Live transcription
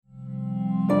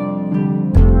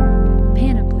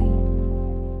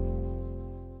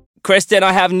Kristen,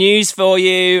 I have news for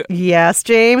you. Yes,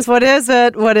 James. What is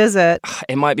it? What is it?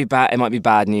 It might be bad. It might be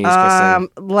bad news, Kristen.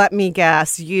 Let me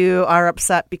guess. You are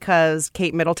upset because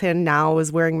Kate Middleton now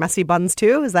is wearing messy buns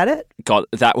too? Is that it? God,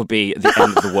 that would be the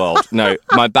end of the world. No,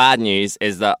 my bad news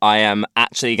is that I am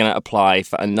actually going to apply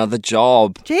for another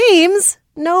job. James?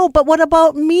 No, but what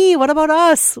about me? What about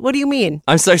us? What do you mean?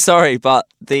 I'm so sorry, but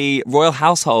the royal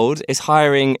household is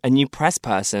hiring a new press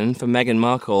person for Meghan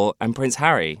Markle and Prince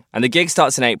Harry. And the gig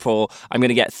starts in April. I'm going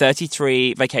to get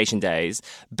 33 vacation days,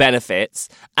 benefits,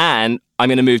 and I'm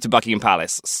going to move to Buckingham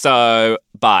Palace. So,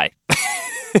 bye.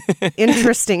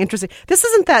 Interesting. This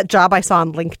isn't that job I saw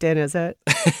on LinkedIn, is it?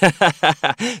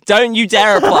 Don't you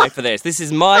dare apply for this. This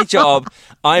is my job.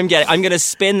 I'm going to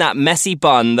spin that messy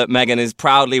bun that Meghan is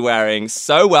proudly wearing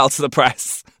so well to the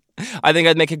press. I think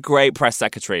I'd make a great press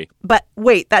secretary. But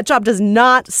wait, that job does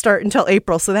not start until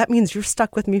April, so that means you're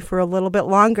stuck with me for a little bit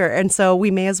longer, and so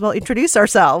we may as well introduce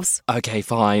ourselves. Okay,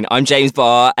 fine. I'm James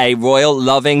Barr, a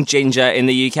royal-loving ginger in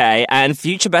the UK and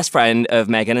future best friend of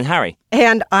Meghan and Harry.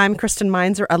 And I'm Kristen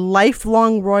Meinzer, a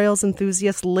lifelong royals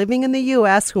enthusiast living in the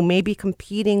U.S. who may be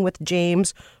competing with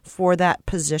James for that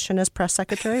position as press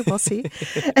secretary. We'll see.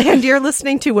 And you're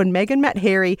listening to When Meghan Met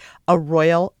Harry, a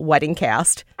royal wedding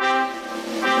cast.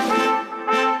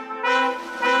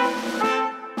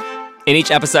 In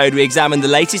each episode, we examine the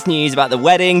latest news about the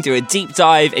wedding, do a deep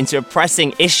dive into a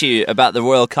pressing issue about the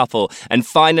royal couple, and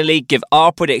finally give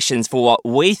our predictions for what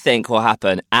we think will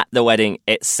happen at the wedding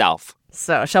itself.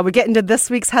 So, shall we get into this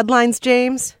week's headlines,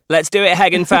 James? Let's do it,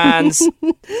 Meghan fans.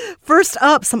 First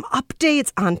up, some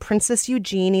updates on Princess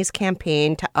Eugenie's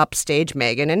campaign to upstage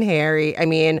Meghan and Harry. I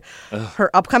mean,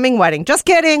 her upcoming wedding. Just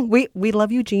kidding. We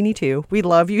love Eugenie, too. We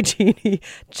love Eugenie.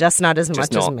 Just not as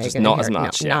much as Meghan and not Harry. as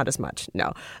much. No, yeah. Not as much,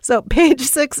 no. So, Page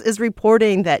 6 is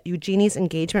reporting that Eugenie's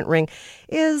engagement ring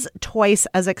is twice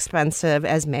as expensive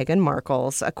as Meghan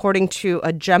Markle's. According to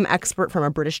a gem expert from a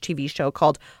British TV show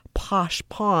called Posh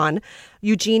Pawn,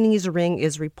 Eugenie's ring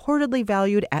is reportedly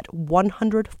valued at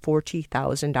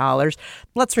 $140,000.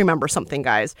 Let's remember something,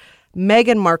 guys.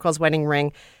 Meghan Markle's wedding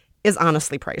ring is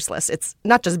honestly priceless. It's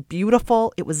not just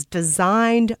beautiful, it was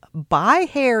designed by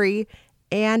Harry,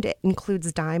 and it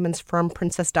includes diamonds from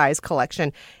Princess Di's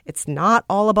collection. It's not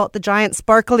all about the giant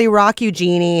sparkly rock,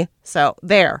 Eugenie. So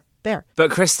there. But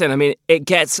Kristen, I mean, it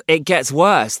gets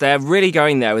worse. They're really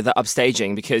going there with the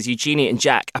upstaging because Eugenie and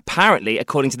Jack, apparently,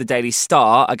 according to the Daily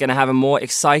Star, are going to have a more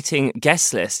exciting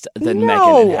guest list than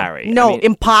Meghan and Harry. No,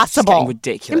 impossible. It's getting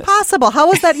ridiculous. Impossible.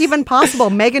 How is that even possible?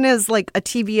 Meghan is like a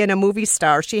TV and a movie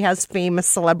star. She has famous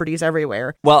celebrities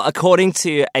everywhere. Well, according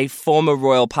to a former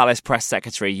Royal Palace press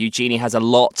secretary, Eugenie has a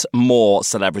lot more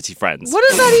celebrity friends. What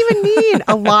does that even mean?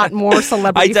 A lot more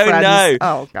celebrity friends? I don't know.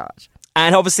 Oh, gosh.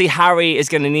 And obviously, Harry is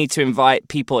going to need to invite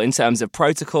people in terms of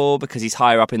protocol because he's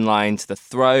higher up in line to the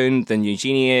throne than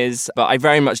Eugenie is. But I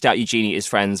very much doubt Eugenie is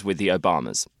friends with the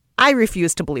Obamas. I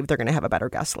refuse to believe they're going to have a better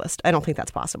guest list. I don't think that's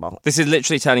possible. This is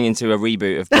literally turning into a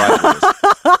reboot of Bride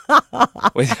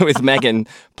with Meghan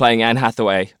playing Anne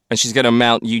Hathaway, and she's going to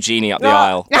mount Eugenie up the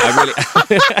aisle.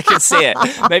 I can see it.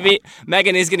 Maybe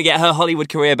Meghan is going to get her Hollywood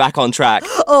career back on track.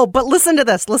 Oh, but listen to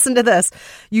this.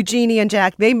 Eugenie and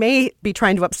Jack, they may be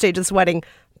trying to upstage this wedding,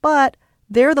 but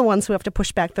they're the ones who have to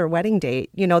push back their wedding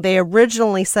date. You know, they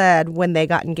originally said when they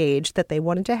got engaged that they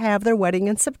wanted to have their wedding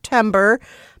in September.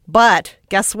 But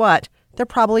guess what? They're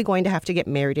probably going to have to get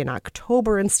married in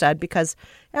October instead because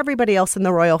everybody else in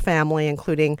the royal family,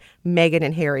 including Meghan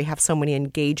and Harry, have so many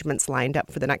engagements lined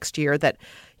up for the next year that,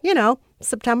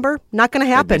 September, not going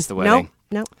to happen. Missed the wedding.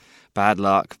 No. Bad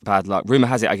luck. Rumor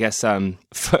has it, I guess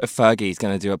Fergie's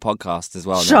going to do a podcast as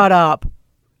well. Shut up.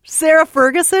 Sarah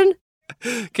Ferguson?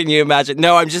 Can you imagine?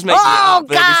 No, I'm just making it up.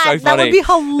 But God, it'd be so funny. That would be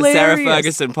hilarious. The Sarah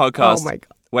Ferguson podcast. Oh, my God.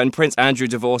 When Prince Andrew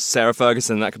divorced Sarah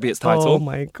Ferguson, that could be its title. Oh,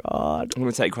 my God. I'm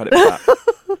going to take credit for that.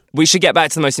 We should get back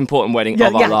to the most important wedding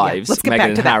of our lives, Let's get Meghan back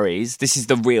and to that. Harry's. This is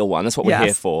the real one. That's what we're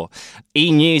here for.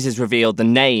 E! News has revealed the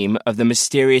name of the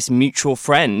mysterious mutual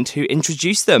friend who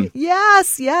introduced them.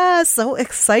 Yes. So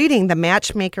exciting. The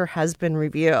matchmaker has been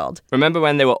revealed. Remember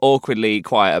when they were awkwardly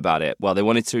quiet about it? Well, they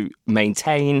wanted to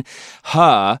maintain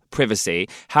her privacy.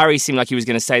 Harry seemed like he was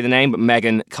going to say the name, but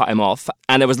Meghan cut him off.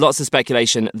 And there was lots of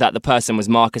speculation that the person was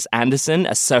Marcus Anderson,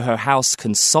 a Soho House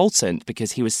consultant,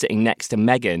 because he was sitting next to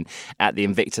Meghan at the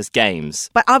Invictus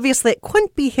Games. But obviously it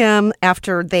couldn't be him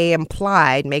after they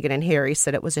implied, Meghan and Harry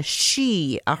said it was a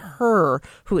she, a her,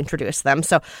 who introduced them.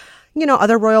 So,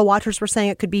 other royal watchers were saying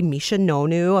it could be Misha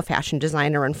Nonu, a fashion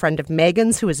designer and friend of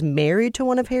Meghan's, who is married to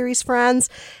one of Harry's friends.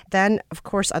 Then, of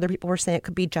course, other people were saying it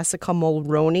could be Jessica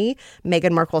Mulroney,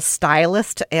 Meghan Markle's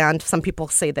stylist, and some people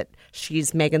say that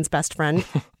she's Meghan's best friend.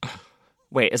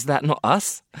 Wait, is that not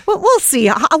us? Well, we'll see.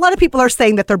 A lot of people are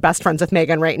saying that they're best friends with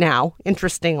Meghan right now,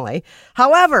 interestingly.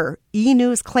 However, E!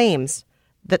 News claims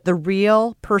that the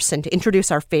real person to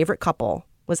introduce our favorite couple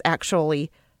was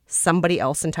actually somebody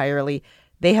else entirely.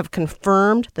 They have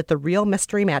confirmed that the real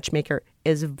mystery matchmaker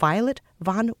is Violet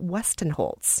von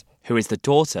Westenholz, who is the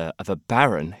daughter of a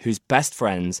baron who's best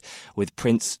friends with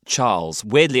Prince Charles.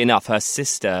 Weirdly enough, her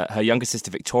younger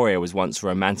sister Victoria, was once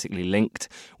romantically linked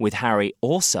with Harry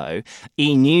also.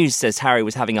 E! News says Harry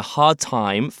was having a hard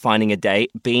time finding a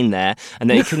date, being there, and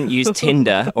that he couldn't use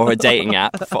Tinder or a dating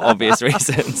app for obvious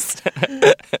reasons.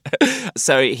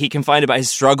 So he confided about his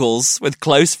struggles with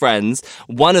close friends,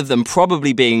 one of them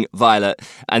probably being Violet.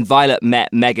 And Violet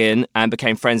met Meghan and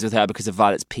became friends with her because of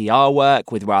Violet's PR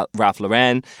work with Ralph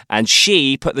Lauren. And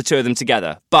she put the two of them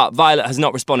together. But Violet has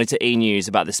not responded to E! News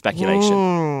about this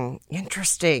speculation.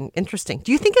 Interesting.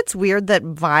 Do you think it's weird that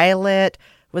Violet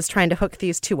was trying to hook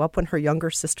these two up when her younger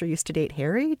sister used to date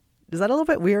Harry? Is that a little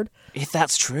bit weird? If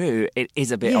that's true, it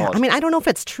is a bit odd. I mean, I don't know if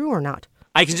it's true or not.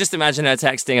 I can just imagine her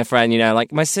texting a friend,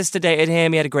 like, my sister dated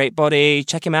him, he had a great body,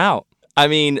 check him out. I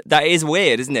mean, that is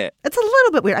weird, isn't it? It's a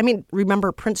little bit weird. I mean,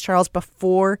 remember Prince Charles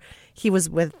before he was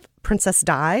with Princess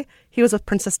Di? He was with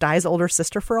Princess Di's older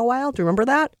sister for a while. Do you remember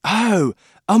that? Oh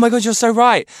my God, you're so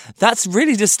right. That's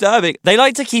really disturbing. They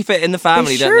like to keep it in the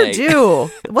family, don't they? They sure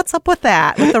do. What's up with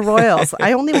that, with the royals?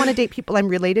 I only want to date people I'm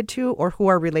related to or who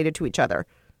are related to each other.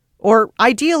 Or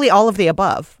ideally all of the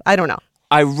above. I don't know.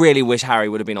 I really wish Harry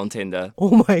would have been on Tinder.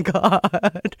 Oh my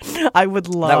God. I would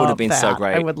love that. That would have been so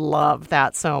great. I would love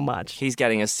that so much. He's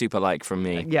getting a super like from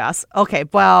me. Yes. Okay.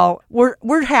 Well,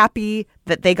 we're happy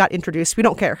that they got introduced. We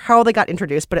don't care how they got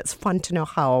introduced, but it's fun to know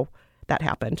how that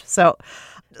happened. So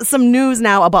some news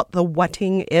now about the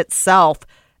wedding itself.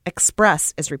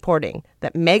 Express is reporting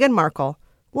that Meghan Markle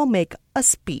will make a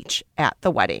speech at the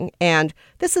wedding. And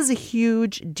this is a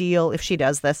huge deal if she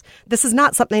does this. This is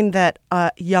not something that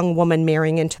a young woman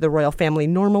marrying into the royal family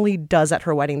normally does at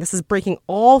her wedding. This is breaking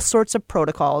all sorts of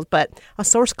protocols. But a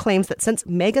source claims that since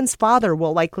Meghan's father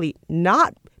will likely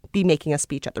not be making a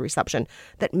speech at the reception,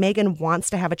 that Meghan wants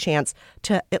to have a chance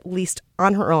to, at least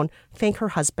on her own, thank her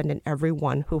husband and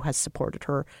everyone who has supported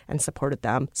her and supported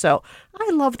them. So I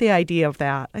love the idea of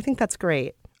that. I think that's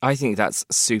great. I think that's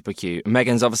super cute.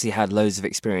 Meghan's obviously had loads of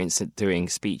experience at doing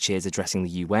speeches, addressing the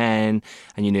UN,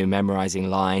 and,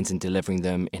 memorizing lines and delivering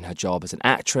them in her job as an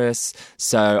actress.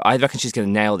 So I reckon she's going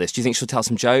to nail this. Do you think she'll tell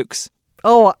some jokes?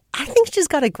 Oh, I think she's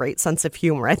got a great sense of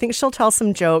humor. I think she'll tell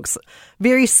some jokes,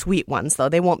 very sweet ones, though.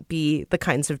 They won't be the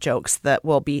kinds of jokes that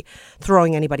will be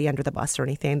throwing anybody under the bus or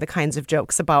anything. The kinds of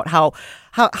jokes about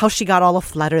how she got all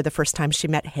aflutter the first time she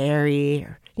met Harry,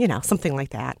 or, something like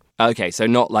that. Okay, so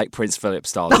not like Prince Philip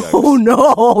style jokes. Oh,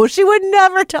 no. She would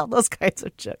never tell those kinds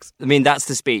of jokes. I mean, that's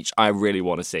the speech I really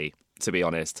want to see, to be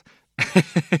honest.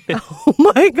 Oh,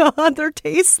 my God. They're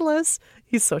tasteless.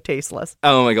 He's so tasteless.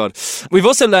 Oh, my God. We've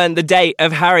also learned the date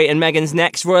of Harry and Meghan's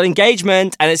next royal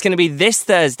engagement, and it's going to be this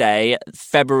Thursday,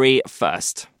 February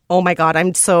 1st. Oh, my God.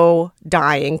 I'm so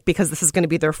dying because this is going to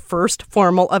be their first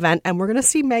formal event, and we're going to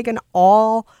see Meghan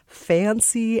all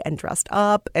fancy and dressed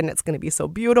up, and it's going to be so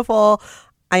beautiful.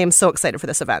 I am so excited for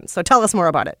this event. So tell us more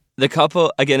about it. The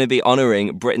couple are going to be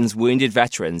honouring Britain's wounded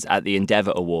veterans at the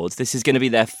Endeavour Awards. This is going to be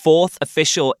their fourth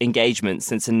official engagement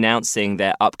since announcing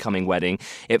their upcoming wedding.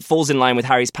 It falls in line with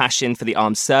Harry's passion for the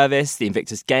armed service, the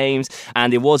Invictus Games,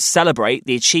 and the awards celebrate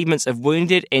the achievements of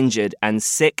wounded, injured and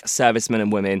sick servicemen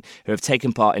and women who have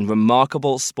taken part in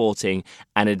remarkable sporting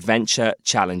and adventure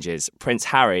challenges. Prince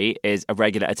Harry is a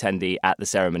regular attendee at the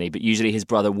ceremony, but usually his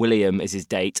brother William is his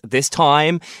date. This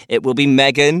time, it will be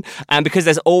Meghan, and because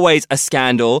there's always a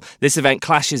scandal, this event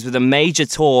clashes with a major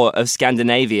tour of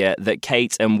Scandinavia that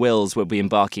Kate and Wills will be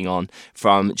embarking on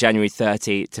from January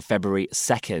 30 to February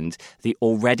 2nd. The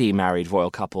already married royal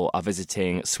couple are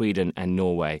visiting Sweden and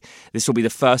Norway. This will be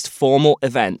the first formal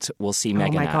event we'll see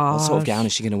Meghan at. What sort of gown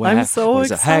is she going to wear? I'm so What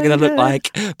is her hair going to look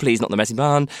like? Please, not the messy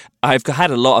bun. I've had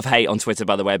a lot of hate on Twitter,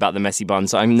 by the way, about the messy bun,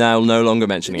 so I'm now no longer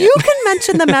mentioning it. You can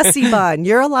mention the messy bun.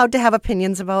 You're allowed to have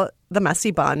opinions about the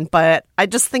messy bun, but I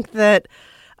just think that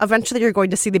eventually you're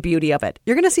going to see the beauty of it.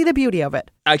 You're going to see the beauty of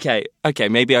it. Okay,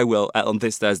 maybe I will on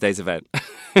this Thursday's event.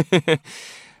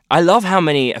 I love how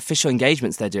many official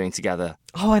engagements they're doing together.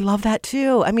 Oh, I love that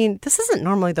too. I mean, this isn't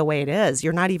normally the way it is.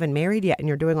 You're not even married yet and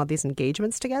you're doing all these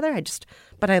engagements together.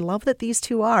 But I love that these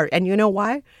two are. And you know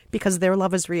why? Because their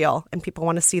love is real and people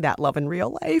want to see that love in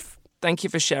real life. Thank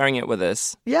you for sharing it with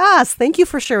us. Yes, thank you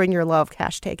for sharing your love.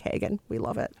 #Hagen. We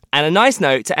love it. And a nice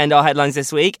note to end our headlines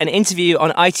this week, an interview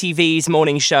on ITV's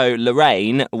morning show,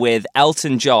 Lorraine, with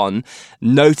Elton John,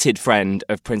 noted friend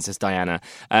of Princess Diana,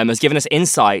 has given us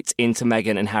insight into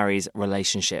Meghan and Harry's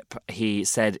relationship. He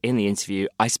said in the interview,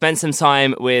 "I spent some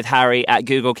time with Harry at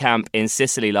Google Camp in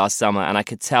Sicily last summer, and I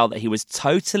could tell that he was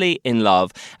totally in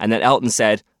love." And then Elton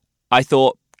said, "I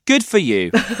thought, good for you."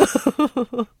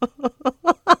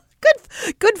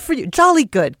 Good for you. Jolly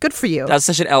good. Good for you. That's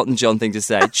such an Elton John thing to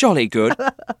say. Jolly good.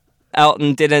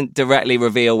 Elton didn't directly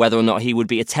reveal whether or not he would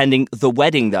be attending the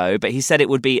wedding, though, but he said it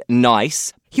would be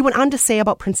nice. He went on to say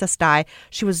about Princess Di,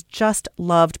 she was just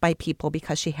loved by people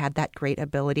because she had that great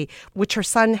ability, which her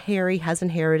son Harry has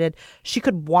inherited. She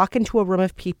could walk into a room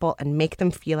of people and make them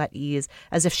feel at ease,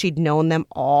 as if she'd known them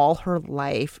all her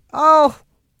life. Oh,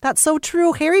 that's so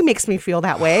true. Harry makes me feel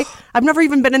that way. I've never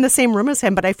even been in the same room as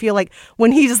him, but I feel like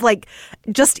when he's like,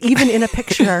 just even in a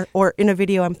picture or in a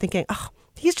video, I'm thinking, oh,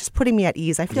 he's just putting me at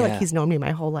ease. I feel like he's known me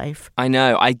my whole life. I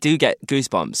know. I do get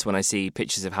goosebumps when I see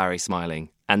pictures of Harry smiling,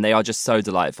 and they are just so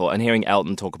delightful. And hearing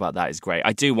Elton talk about that is great.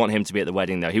 I do want him to be at the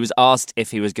wedding, though. He was asked if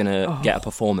he was going to get a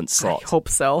performance slot. I hope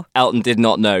so. Elton did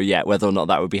not know yet whether or not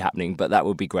that would be happening, but that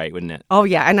would be great, wouldn't it? Oh,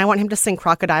 yeah. And I want him to sing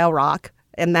Crocodile Rock.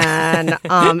 And then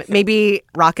maybe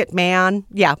Rocket Man.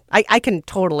 Yeah, I can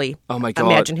totally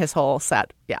imagine his whole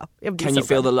set. Yeah. Can you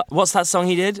feel the love? What's that song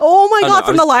he did? Oh, my God,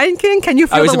 from The Lion King? Can you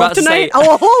feel the love tonight?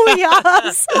 Oh,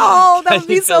 yes. Oh, that would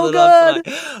be so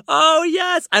good. Oh,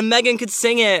 yes. And Meghan could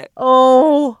sing it.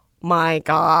 Oh, my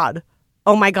God.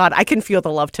 Oh, my God. I can feel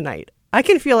the love tonight. I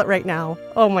can feel it right now.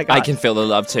 Oh, my God. I can feel the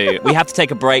love, too. We have to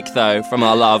take a break, though, from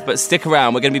our love. But stick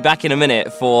around. We're going to be back in a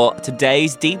minute for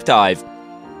today's deep dive.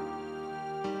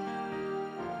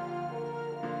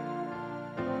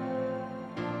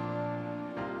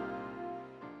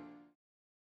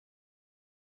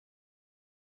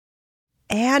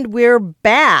 And we're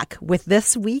back with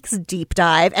this week's deep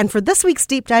dive. And for this week's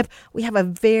deep dive, we have a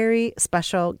very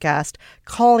special guest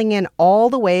calling in all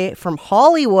the way from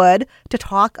Hollywood to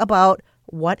talk about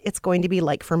what it's going to be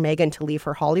like for Meghan to leave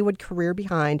her Hollywood career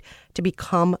behind to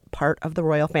become part of the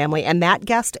royal family. And that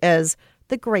guest is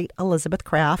the great Elizabeth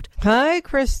Craft. Hi,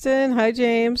 Kristen. Hi,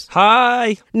 James.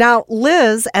 Hi. Now,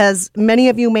 Liz, as many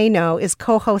of you may know, is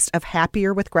co-host of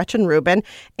Happier with Gretchen Rubin.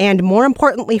 And more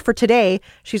importantly for today,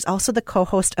 she's also the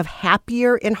co-host of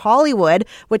Happier in Hollywood,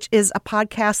 which is a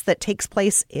podcast that takes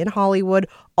place in Hollywood,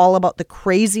 all about the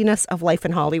craziness of life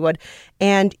in Hollywood.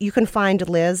 And you can find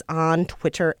Liz on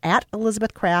Twitter at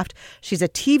Elizabeth Craft. She's a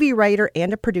TV writer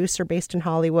and a producer based in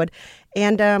Hollywood.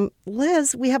 And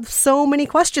Liz, we have so many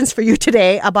questions for you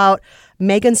today about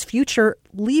Meghan's future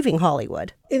leaving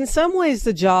Hollywood. In some ways,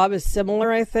 the job is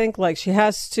similar, I think. Like, she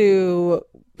has to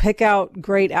pick out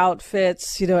great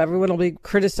outfits. You know, everyone will be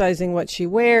criticizing what she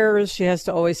wears. She has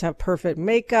to always have perfect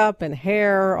makeup and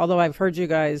hair, although I've heard you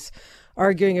guys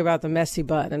arguing about the messy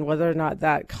bun and whether or not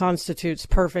that constitutes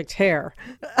perfect hair.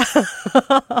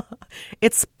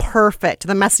 It's perfect.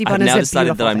 The messy bun I've is a now decided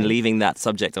beautiful that I'm thing. leaving that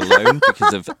subject alone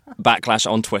because of backlash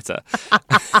on Twitter.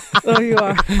 Oh, you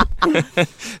are.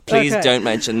 Please Okay. don't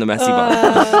mention the messy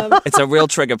bun. It's a real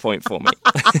trigger point for me.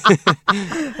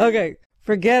 Okay.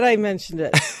 Forget I mentioned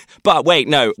it. But wait,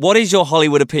 no. What is your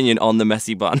Hollywood opinion on the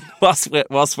messy bun whilst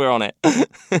we're on it?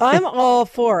 I'm all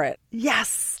for it.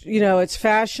 Yes. You know, it's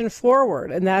fashion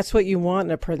forward, and that's what you want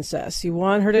in a princess. You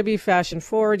want her to be fashion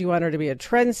forward. You want her to be a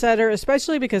trendsetter,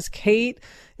 especially because Kate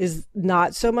is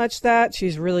not so much that.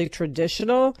 She's really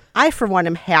traditional. I, for one,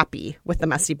 am happy with the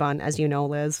messy bun, as you know,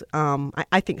 Liz.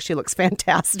 I think she looks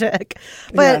fantastic.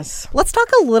 But Yes. let's talk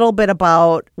a little bit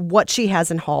about what she has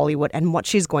in Hollywood and what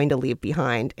she's going to leave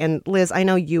behind. And Liz, I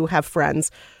know you have friends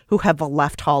who have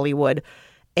left Hollywood.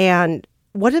 And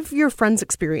what have your friends'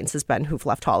 experiences been who've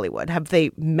left Hollywood? Have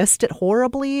they missed it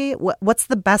horribly? What's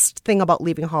the best thing about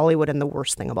leaving Hollywood and the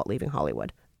worst thing about leaving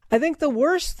Hollywood? I think the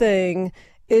worst thing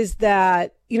is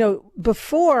that, you know,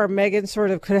 before Meghan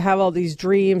sort of could have all these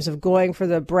dreams of going for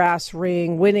the brass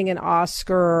ring, winning an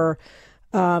Oscar,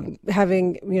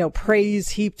 having, you know, praise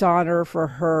heaped on her for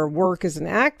her work as an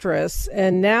actress.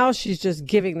 And now she's just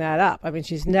giving that up. I mean,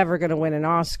 she's never going to win an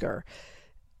Oscar.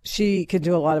 She can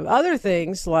do a lot of other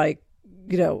things like,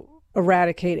 you know,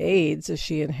 eradicate AIDS, as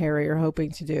she and Harry are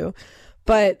hoping to do.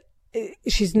 But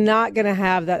she's not going to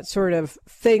have that sort of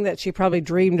thing that she probably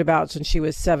dreamed about since she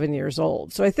was 7 years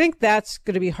old. So I think that's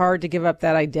going to be hard to give up,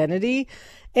 that identity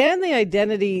and the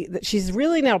identity that she's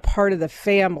really now part of the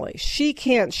family. She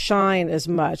can't shine as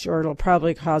much, or it'll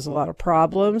probably cause a lot of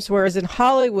problems. Whereas in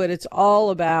Hollywood, it's all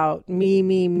about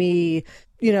me,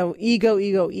 you know,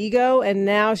 ego. And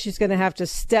now she's going to have to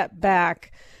step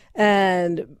back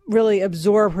and really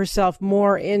absorb herself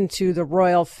more into the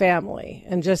royal family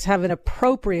and just have an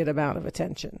appropriate amount of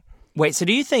attention. Wait, so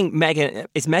do you think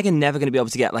Meghan never going to be able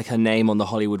to get like her name on the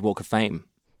Hollywood Walk of Fame?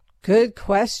 Good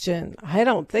question. I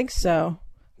don't think so.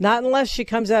 Not unless she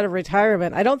comes out of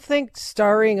retirement. I don't think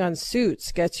starring on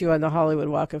Suits gets you on the Hollywood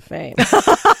Walk of Fame.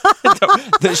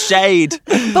 The shade.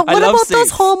 But what about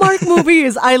those Hallmark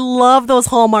movies? I love those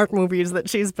Hallmark movies that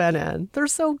she's been in. They're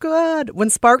so good. When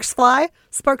sparks fly,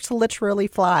 sparks literally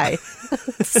fly.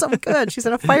 So good. She's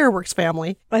in a fireworks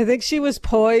family. I think she was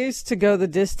poised to go the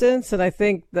distance, and I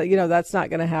think that, that's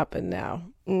not going to happen now.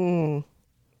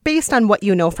 Based on what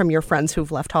you know from your friends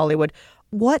who've left Hollywood,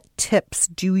 what tips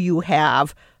do you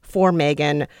have for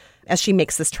Meghan as she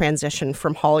makes this transition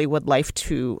from Hollywood life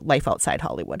to life outside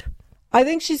Hollywood? I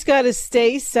think she's got to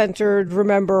stay centered,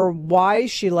 remember why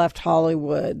she left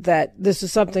Hollywood, that this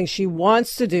is something she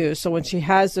wants to do. So when she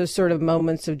has those sort of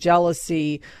moments of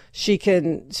jealousy, she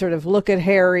can sort of look at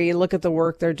Harry, look at the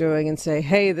work they're doing and say,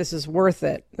 hey, this is worth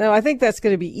it. Now, I think that's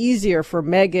going to be easier for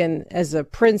Meghan as a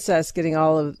princess getting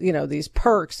all of, these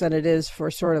perks than it is for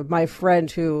sort of my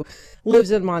friend who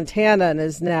lives in Montana and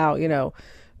is now,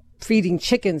 feeding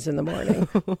chickens in the morning.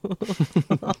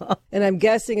 And I'm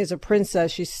guessing as a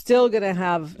princess, she's still going to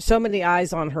have so many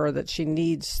eyes on her that she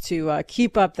needs to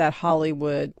keep up that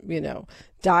Hollywood,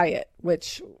 diet,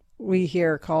 which we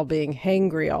hear called being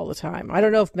hangry all the time. I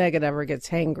don't know if Meghan ever gets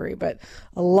hangry, but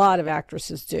a lot of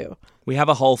actresses do. We have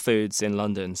a Whole Foods in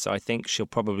London, so I think she'll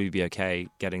probably be okay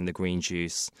getting the green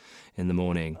juice in the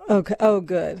morning. Okay. Oh,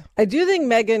 good. I do think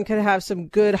Meghan could have some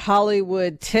good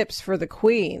Hollywood tips for the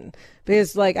Queen.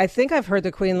 Because, I think I've heard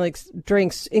the Queen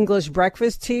drinks English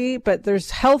breakfast tea, but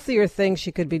there's healthier things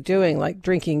she could be doing, like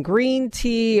drinking green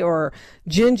tea or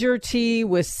ginger tea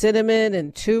with cinnamon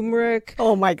and turmeric.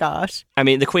 Oh, my gosh. I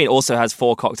mean, the Queen also has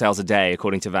 4 cocktails a day,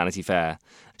 according to Vanity Fair.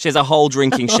 She has a whole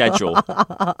drinking schedule.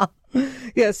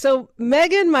 Yeah, so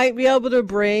Meghan might be able to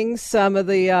bring some of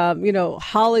the,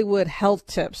 Hollywood health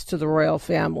tips to the royal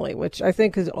family, which I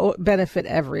think could benefit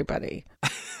everybody.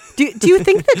 Do you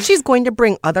think that she's going to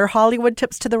bring other Hollywood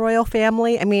tips to the royal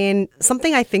family? I mean,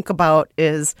 something I think about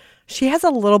is she has a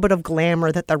little bit of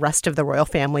glamour that the rest of the royal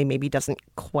family maybe doesn't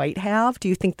quite have. Do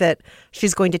you think that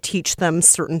she's going to teach them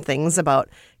certain things about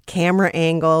camera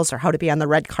angles or how to be on the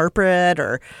red carpet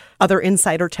or other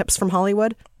insider tips from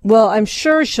Hollywood? Well, I'm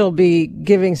sure she'll be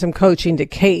giving some coaching to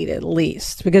Kate at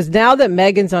least, because now that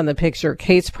Meghan's on the picture,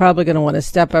 Kate's probably going to want to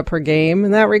step up her game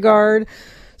in that regard.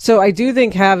 So I do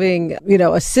think having,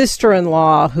 a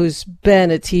sister-in-law who's been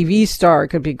a TV star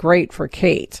could be great for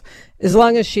Kate, as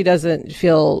long as she doesn't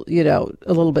feel, a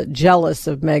little bit jealous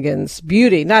of Meghan's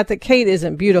beauty. Not that Kate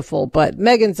isn't beautiful, but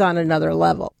Meghan's on another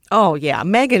level. Oh, yeah.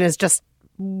 Meghan is just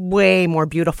way more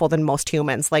beautiful than most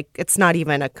humans. It's not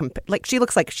even she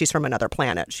looks like she's from another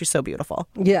planet. She's so beautiful.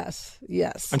 Yes.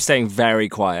 I'm staying very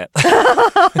quiet.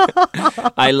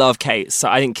 I love Kate, so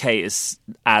I think Kate is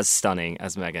as stunning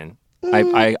as Meghan.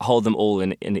 I hold them all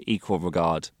in equal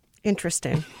regard.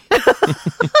 Interesting.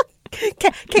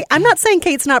 Kate, I'm not saying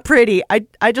Kate's not pretty.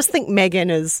 I just think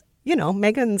Meghan is,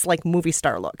 Meghan's like movie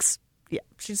star looks. Yeah,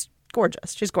 she's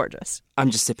gorgeous. She's gorgeous. I'm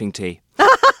just sipping tea.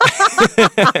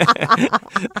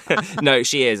 No,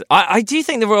 she is. I do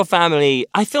think the royal family,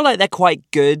 I feel like they're quite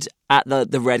good at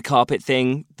the red carpet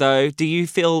thing, though. Do you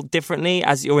feel differently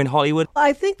as you're in Hollywood?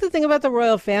 I think the thing about the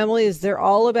royal family is they're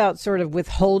all about sort of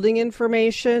withholding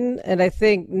information. And I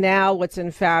think now what's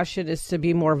in fashion is to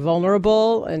be more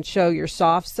vulnerable and show your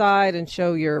soft side and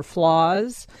show your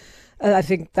flaws. I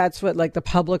think that's what the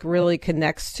public really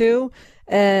connects to.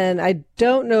 And I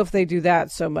don't know if they do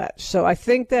that so much. So I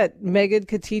think that Meghan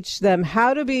could teach them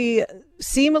how to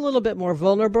seem a little bit more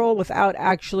vulnerable without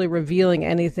actually revealing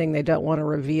anything they don't want to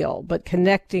reveal, but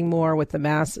connecting more with the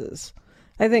masses.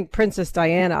 I think Princess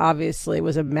Diana obviously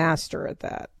was a master at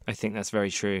that. I think that's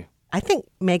very true. I think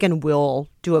Meghan will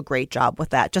do a great job with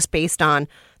that, just based on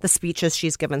the speeches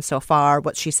she's given so far,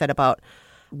 what she said about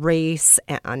race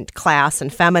and class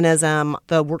and feminism,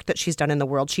 the work that she's done in the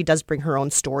world. She does bring her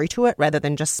own story to it rather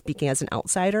than just speaking as an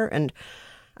outsider. And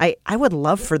I would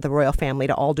love for the royal family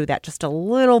to all do that just a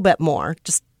little bit more,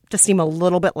 just to seem a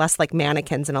little bit less like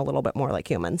mannequins and a little bit more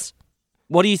like humans.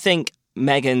 What do you think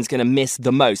Meghan's going to miss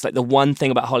the most? The one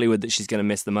thing about Hollywood that she's going to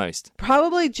miss the most?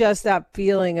 Probably just that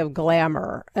feeling of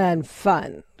glamour and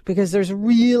fun, because there's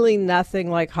really nothing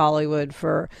like Hollywood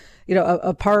for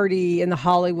a party in the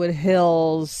Hollywood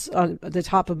Hills on the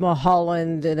top of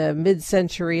Mulholland in a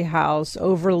mid-century house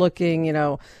overlooking,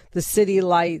 the city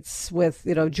lights with,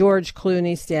 George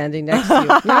Clooney standing next to you.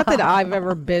 Not that I've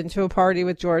ever been to a party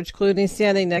with George Clooney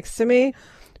standing next to me,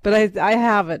 But I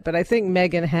haven't, but I think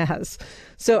Meghan has.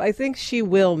 So I think she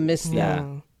will miss that.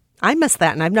 Yeah. I miss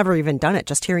that, and I've never even done it,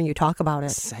 just hearing you talk about it.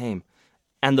 Same.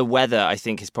 And the weather, I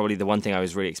think, is probably the one thing I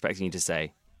was really expecting you to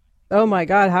say. Oh my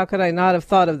God, how could I not have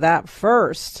thought of that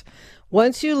first?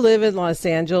 Once you live in Los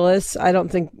Angeles, I don't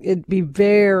think it'd be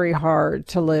very hard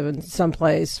to live in some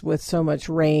place with so much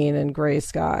rain and gray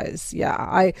skies.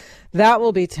 Yeah, that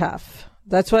will be tough.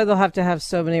 That's why they'll have to have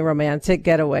so many romantic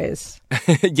getaways.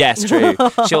 Yes, true.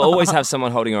 She'll always have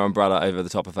someone holding her umbrella over the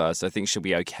top of her, so I think she'll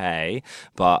be okay.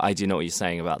 But I do know what you're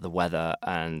saying about the weather,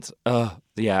 and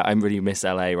yeah, I really miss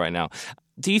LA right now.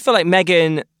 Do you feel like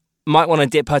Meghan might want to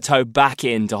dip her toe back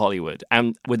into Hollywood,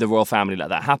 and with the royal family let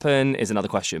that happen is another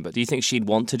question, but do you think she'd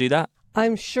want to do that?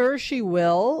 I'm sure she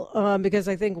will, because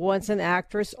I think once an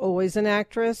actress, always an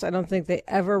actress. I don't think they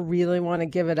ever really want to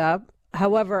give it up.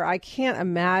 However, I can't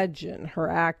imagine her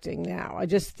acting now. I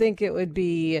just think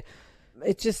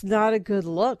it's just not a good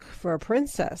look for a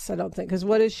princess, I don't think. Because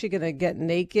what is she going to get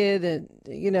naked and,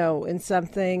 in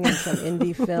something, in some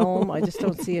indie film? I just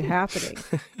don't see it happening.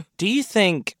 Do you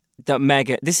think that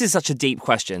Meghan, this is such a deep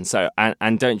question, so,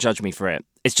 and don't judge me for it.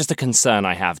 It's just a concern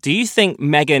I have. Do you think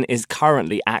Meghan is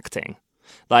currently acting?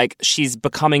 Like, she's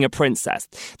becoming a princess.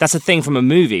 That's a thing from a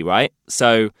movie, right?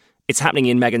 So it's happening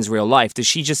in Meghan's real life. Does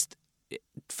she just...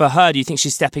 For her, do you think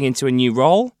she's stepping into a new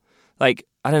role? Like,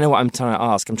 I don't know what I'm trying to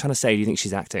ask. I'm trying to say, do you think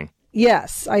she's acting?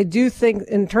 Yes, I do think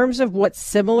in terms of what's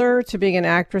similar to being an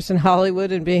actress in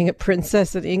Hollywood and being a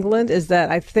princess in England is that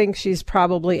I think she's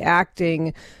probably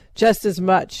acting just as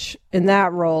much in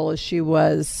that role as she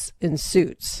was in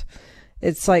Suits.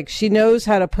 It's like she knows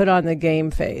how to put on the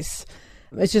game face.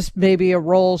 It's just maybe a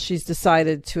role she's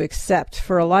decided to accept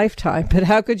for a lifetime. But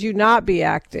how could you not be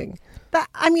acting?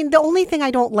 The only thing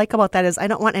I don't like about that is I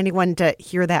don't want anyone to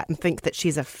hear that and think that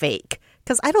she's a fake.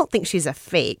 Because I don't think she's a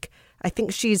fake. I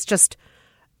think she's just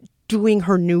doing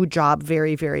her new job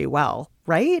very, very well,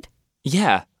 right?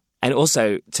 Yeah. And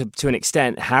also, to an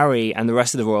extent, Harry and the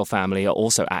rest of the royal family are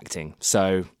also acting.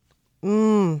 So...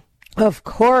 Of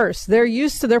course.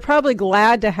 They're probably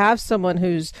glad to have someone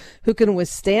who can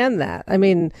withstand that. I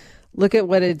mean, look at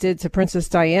what it did to Princess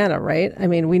Diana, right? I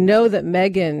mean, we know that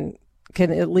Meghan can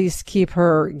at least keep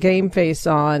her game face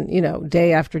on,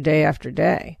 day after day after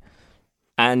day.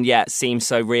 And yet seems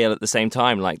so real at the same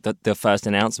time, like the first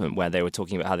announcement where they were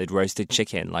talking about how they'd roasted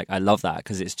chicken. Like, I love that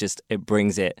because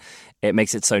it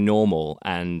makes it so normal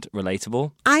and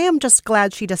relatable. I am just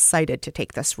glad she decided to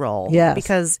take this role. Yes.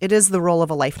 Because it is the role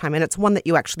of a lifetime, and it's one that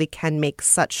you actually can make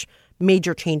such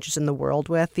major changes in the world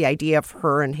with. The idea of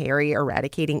her and Harry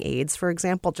eradicating AIDS, for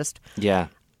example,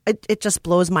 it just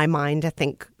blows my mind to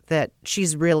think that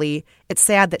it's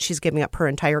sad that she's giving up her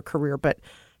entire career, but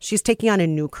she's taking on a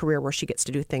new career where she gets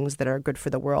to do things that are good for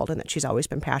the world and that she's always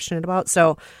been passionate about.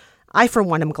 So I, for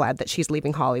one, am glad that she's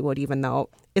leaving Hollywood, even though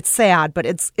it's sad, but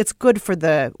it's good for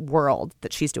the world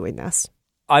that she's doing this.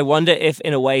 I wonder if,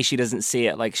 in a way, she doesn't see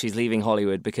it like she's leaving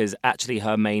Hollywood because actually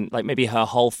her main, like maybe her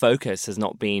whole focus has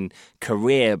not been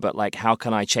career, but like, how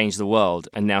can I change the world?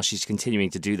 And now she's continuing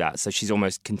to do that. So she's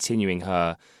almost continuing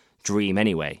her dream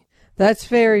anyway. That's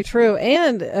very true.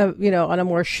 And, on a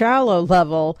more shallow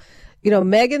level,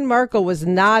 Meghan Markle was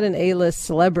not an A-list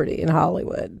celebrity in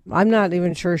Hollywood. I'm not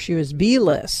even sure she was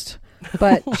B-list,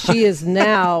 but she is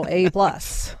now A+,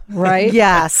 right?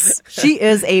 Yes, she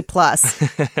is A+.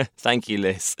 Thank you,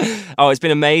 Liz. Oh, it's been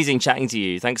amazing chatting to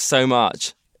you. Thanks so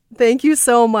much. Thank you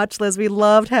so much, Liz. We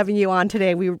loved having you on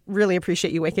today. We really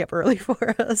appreciate you waking up early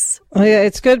for us. Oh, yeah,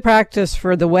 it's good practice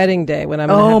for the wedding day when I'm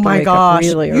wake up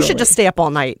really early. You should just stay up all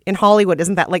night. In Hollywood,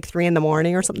 isn't that like 3 a.m.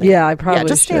 or something? Yeah, I probably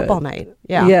just should. Stay up all night.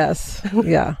 Yeah. Yes.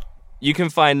 Yeah. You can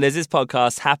find Liz's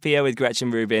podcast, Happier with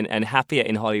Gretchen Rubin and Happier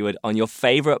in Hollywood, on your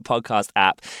favorite podcast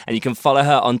app. And you can follow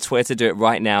her on Twitter. Do it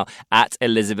right now,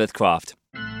 @ElizabethCraft.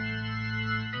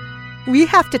 We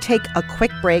have to take a quick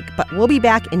break, but we'll be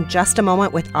back in just a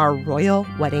moment with our royal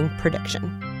wedding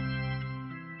prediction.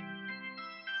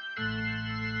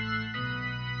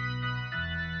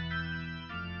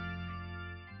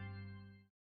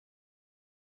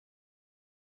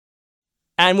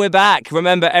 And we're back.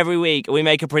 Remember, every week we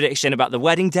make a prediction about the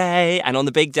wedding day, and on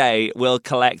the big day, we'll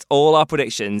collect all our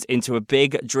predictions into a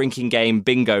big drinking game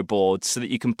bingo board so that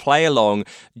you can play along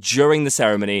during the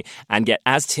ceremony and get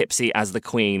as tipsy as the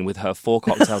Queen with her 4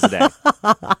 cocktails a day.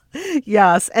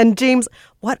 Yes. And James,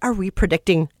 what are we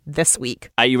predicting this week?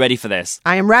 Are you ready for this?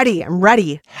 I am ready. I'm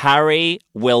ready. Harry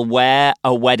will wear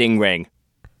a wedding ring.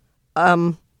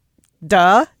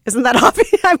 Duh. Isn't that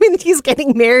obvious? I mean, he's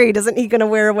getting married. Isn't he going to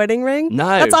wear a wedding ring? No.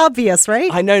 That's obvious, right?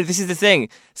 I know. This is the thing.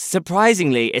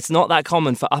 Surprisingly, it's not that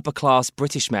common for upper-class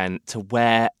British men to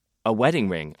wear a wedding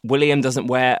ring. William doesn't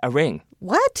wear a ring.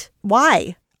 What?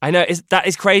 Why? I know, that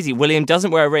is crazy. William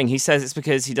doesn't wear a ring. He says it's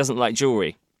because he doesn't like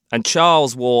jewelry. And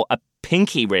Charles wore a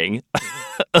pinky ring.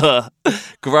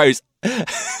 Gross.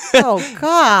 Oh,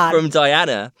 God. From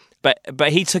Diana.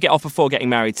 But he took it off before getting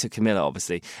married to Camilla,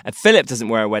 obviously. And Philip doesn't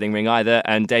wear a wedding ring either.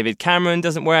 And David Cameron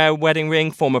doesn't wear a wedding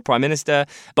ring, former Prime Minister.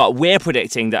 But we're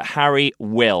predicting that Harry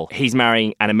will. He's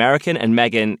marrying an American, and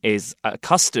Meghan is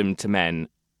accustomed to men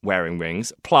wearing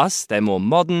rings. Plus, they're more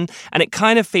modern. And it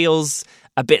kind of feels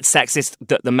a bit sexist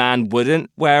that the man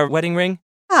wouldn't wear a wedding ring.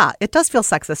 Yeah, it does feel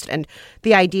sexist. And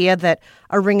the idea that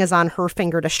a ring is on her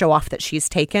finger to show off that she's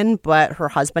taken, but her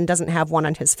husband doesn't have one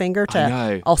on his finger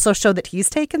to also show that he's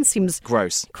taken seems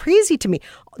gross, crazy to me.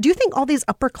 Do you think all these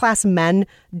upper class men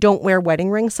don't wear wedding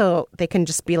rings so they can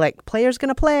just be like, player's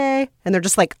gonna play, and they're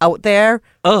just like out there?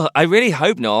 Oh, I really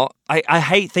hope not. I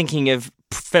hate thinking of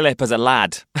Philip as a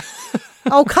lad.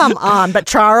 Oh, come on. But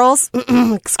Charles?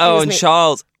 Excuse me.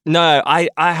 Charles. No,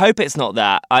 I hope it's not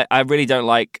that. I really don't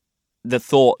like the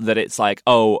thought that it's like,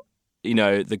 oh, you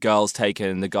know, the girl's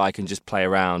taken, the guy can just play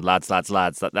around, lads. That's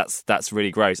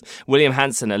really gross. William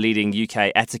Hanson, a leading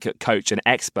UK etiquette coach and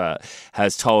expert,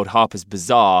 has told Harper's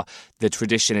Bazaar the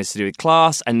tradition is to do with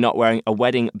class, and not wearing a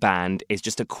wedding band is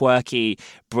just a quirky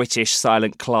British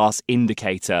silent class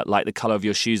indicator, like the colour of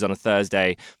your shoes on a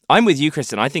Thursday. I'm with you,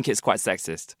 Kristen. I think it's quite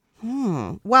sexist.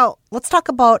 Well, let's talk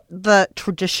about the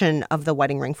tradition of the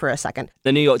wedding ring for a second.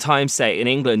 The New York Times say in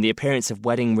England, the appearance of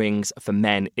wedding rings for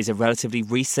men is a relatively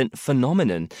recent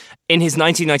phenomenon. In his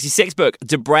 1996 book,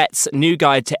 Debrett's New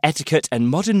Guide to Etiquette and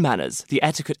Modern Manners, the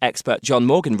etiquette expert John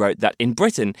Morgan wrote that in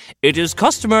Britain, it is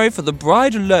customary for the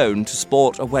bride alone to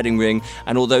sport a wedding ring,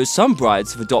 and although some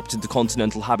brides have adopted the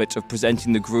continental habit of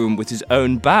presenting the groom with his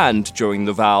own band during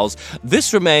the vows,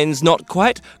 this remains not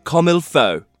quite comme il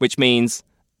faut, which means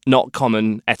not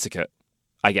common etiquette,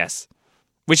 I guess.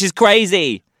 Which is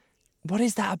crazy. What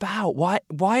is that about? Why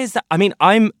is that? I mean,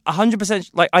 I'm 100%,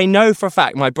 like, I know for a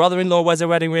fact my brother-in-law wears a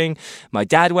wedding ring, my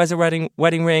dad wears a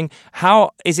wedding ring.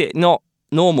 How is it not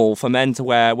normal for men to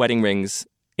wear wedding rings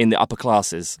in the upper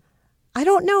classes? I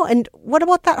don't know. And what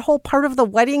about that whole part of the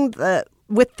wedding,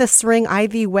 with this ring,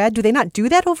 Ivy wed? Do they not do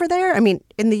that over there? I mean,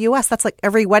 in the U.S., that's like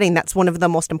every wedding. That's one of the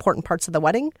most important parts of the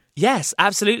wedding. Yes,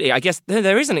 absolutely. I guess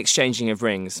there is an exchanging of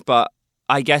rings, but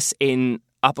I guess in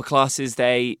upper classes,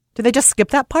 do they just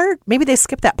skip that part? Maybe they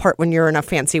skip that part when you're in a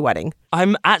fancy wedding.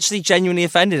 I'm actually genuinely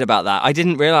offended about that. I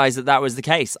didn't realize that was the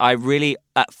case. I really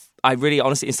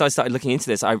honestly, since I started looking into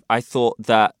this, I thought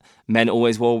that men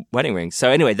always wore wedding rings. So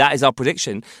anyway, that is our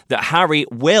prediction, that Harry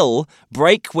will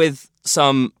break with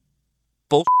some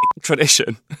bullshit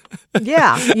tradition.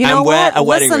 Yeah. You know what?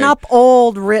 Listen up,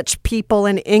 old rich people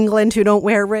in England who don't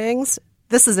wear rings.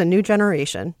 This is a new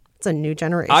generation. It's a new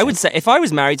generation. I would say if I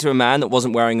was married to a man that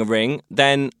wasn't wearing a ring,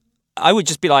 then I would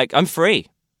just be like, I'm free.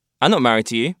 I'm not married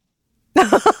to you.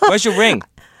 Where's your ring?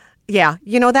 Yeah.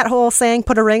 You know that whole saying,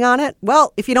 put a ring on it?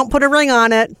 Well, if you don't put a ring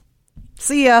on it,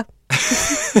 see ya.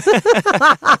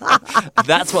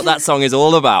 That's what that song is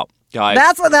all about, guys.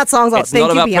 That's what that song's about. It's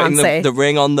not about putting the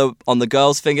ring on the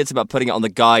girl's finger. It's about putting it on the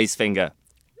guy's finger.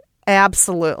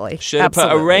 Absolutely. Should have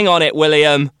put a ring on it,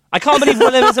 William. I can't believe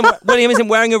William isn't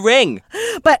wearing a ring.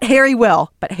 But Harry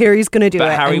will. But Harry's going to do it.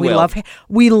 Harry and will.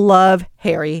 We love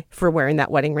Harry for wearing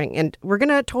that wedding ring. And we're going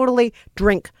to totally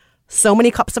drink so many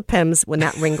cups of Pimm's when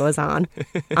that ring goes on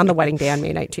the wedding day on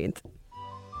May 19th.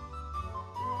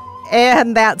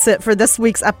 And that's it for this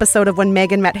week's episode of When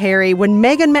Meghan Met Harry. When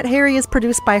Meghan Met Harry is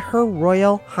produced by Her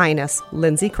Royal Highness,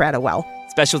 Lindsay Cradwell.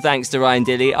 Special thanks to Ryan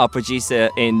Dilley, our producer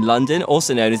in London,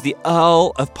 also known as the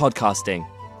Earl of Podcasting.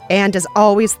 And as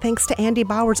always, thanks to Andy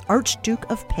Bowers, Archduke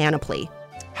of Panoply.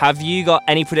 Have you got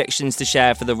any predictions to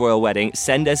share for the royal wedding?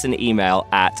 Send us an email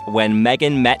at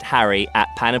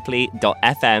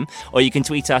whenmeghanmetharry@panoply.fm, or you can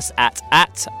tweet us at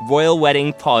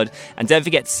 @royalweddingpod. And don't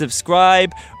forget to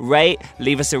subscribe, rate,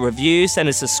 leave us a review, send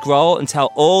us a scroll, and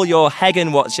tell all your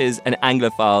Hagan watchers and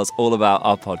Anglophiles all about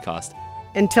our podcast.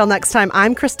 Until next time,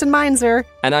 I'm Kristen Meinzer.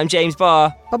 And I'm James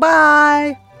Barr.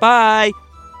 Bye-bye. Bye.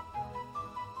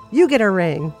 You get a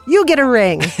ring. You get a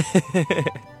ring.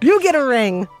 You get a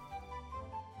ring.